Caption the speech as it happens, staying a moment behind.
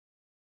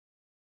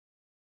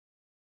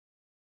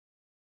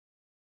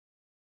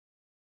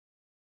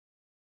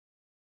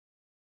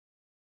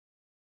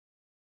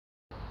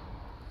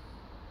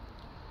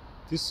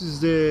This is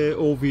the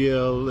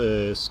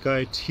OVL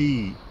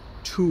SkyTee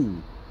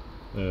 2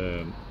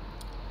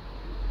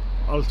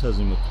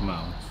 Alt-Azimuth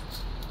mount,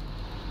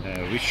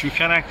 which you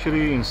can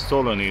actually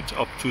install on it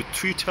up to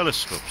 3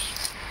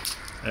 telescopes.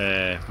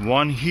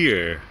 One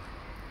here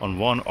on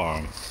one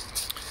arm,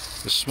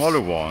 the smaller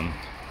one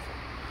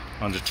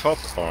on the top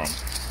arm.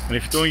 And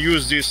if you don't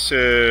use this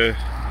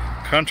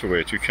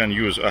counterweight, you can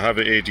use, I have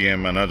an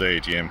ADM, another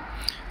ADM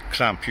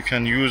clamp. You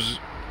can use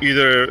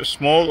either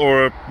small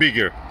or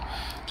bigger,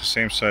 the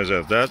same size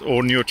as that,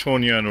 or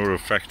Newtonian or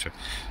refractor.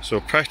 So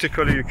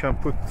practically you can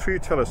put 3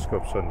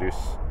 telescopes on this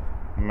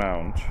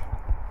mount.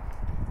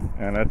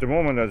 And at the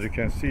moment, as you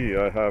can see,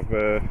 I have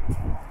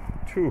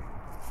 2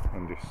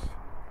 on this.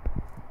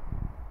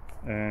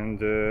 And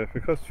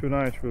because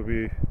tonight will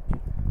be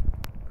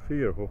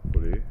clear,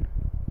 hopefully,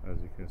 as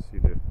you can see,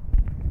 the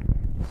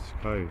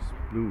sky is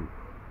blue.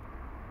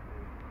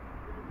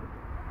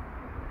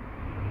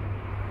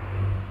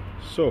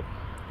 So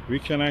we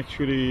can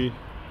actually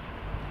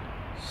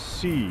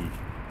see,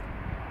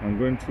 I'm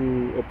going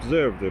to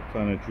observe the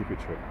planet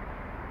Jupiter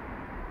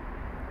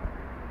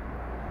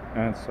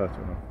and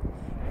Saturn, of course.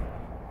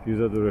 These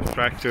are the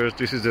refractors.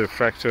 This is the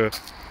refractor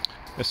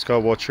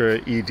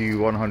Skywatcher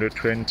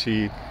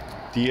ED120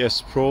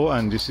 DS Pro,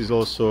 and this is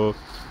also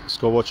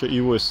Skywatcher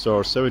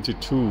Evostar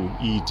 72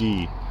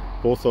 ED.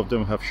 Both of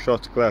them have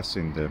shot glass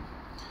in them.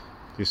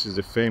 This is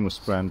the famous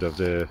brand of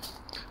the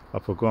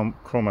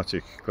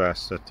Apochromatic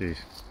glass that they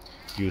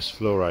use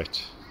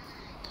fluorite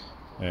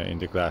in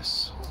the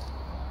glass,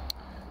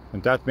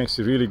 and that makes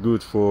it really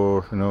good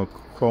for, you know,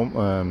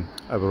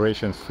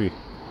 aberration free,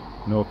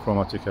 no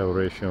chromatic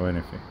aberration or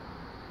anything.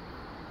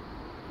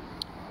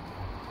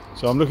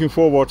 So I'm looking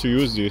forward to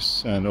use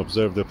this and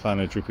observe the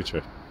planet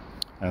Jupiter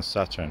and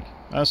Saturn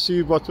and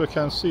see what we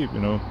can see, you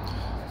know,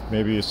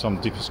 maybe some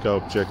deep sky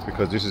object,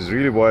 because this is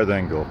really wide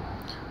angle.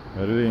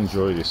 I really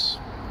enjoy this.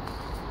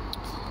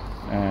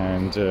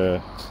 And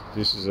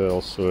this is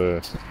also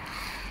a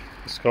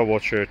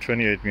Skywatcher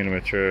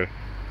 28mm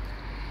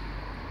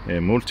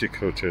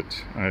multi-coated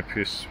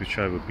eyepiece, which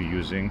I will be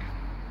using.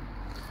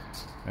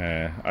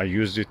 I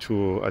used it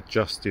to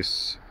adjust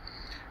this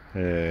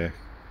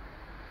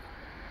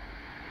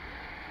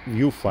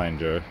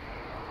viewfinder,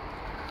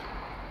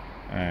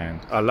 and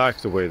I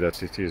like the way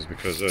that it is,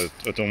 because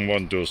I don't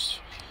want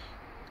those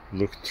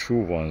look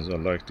through ones. I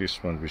like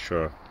this one, which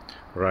are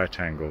right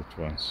angled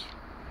ones.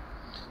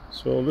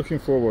 So looking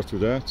forward to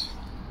that.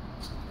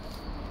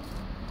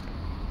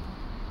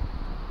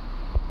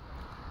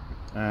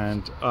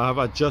 And I have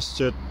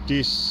adjusted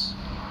this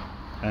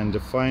and the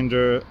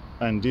finder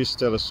and this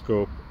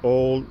telescope,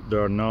 all they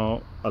are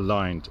now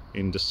aligned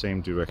in the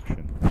same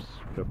direction.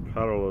 They're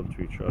parallel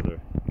to each other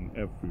in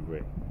every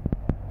way.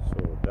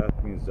 So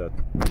that means that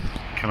you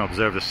can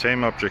observe the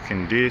same object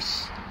in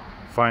this,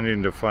 find it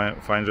in the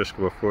finder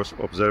scope, of course,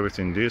 observe it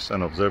in this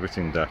and observe it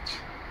in that.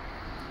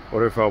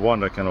 Or if I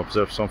want, I can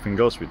observe something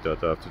else with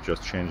that. I have to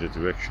just change the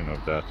direction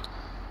of that.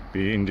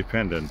 Be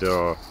independent. There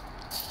are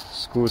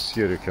screws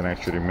here you can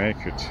actually make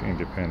it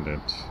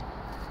independent.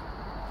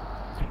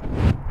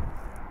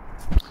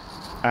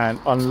 And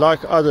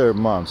unlike other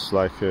mounts,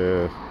 like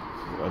I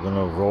don't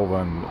know,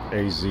 Rowan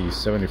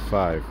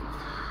AZ75,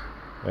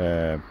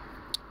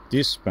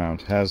 this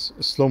mount has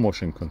slow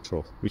motion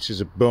control, which is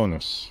a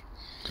bonus.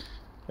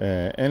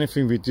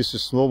 Anything with this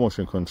slow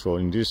motion control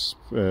in this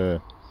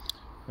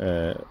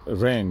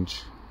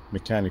range,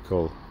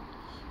 mechanical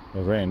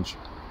range,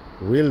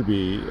 will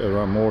be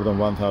around more than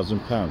 1,000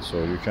 pounds.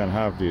 So you can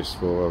have this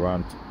for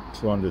around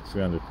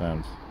 200-300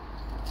 pounds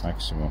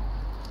maximum.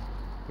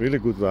 Really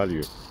good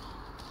value,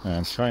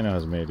 and China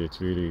has made it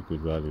really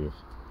good value.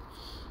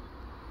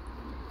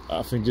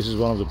 I think this is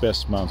one of the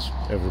best mounts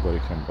everybody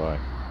can buy.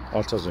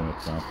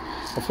 Alt-Azimuth mount.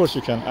 Of course,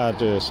 you can add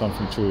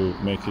something to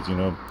make it, you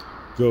know,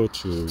 go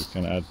to. You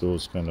can add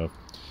those kind of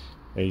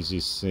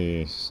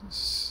AZC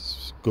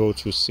go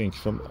to sync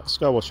from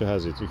Skywatcher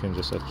has it. You can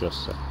just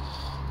adjust that.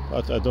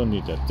 But I don't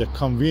need that. The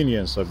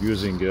convenience of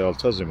using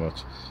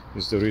Alt-Azimuth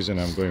is the reason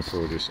I'm going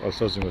for this.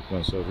 Alt-Azimuth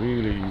mounts are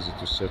really easy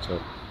to set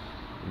up,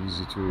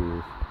 easy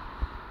to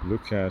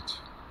look at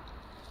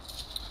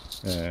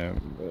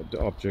the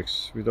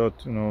objects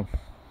without, you know,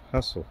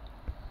 hassle.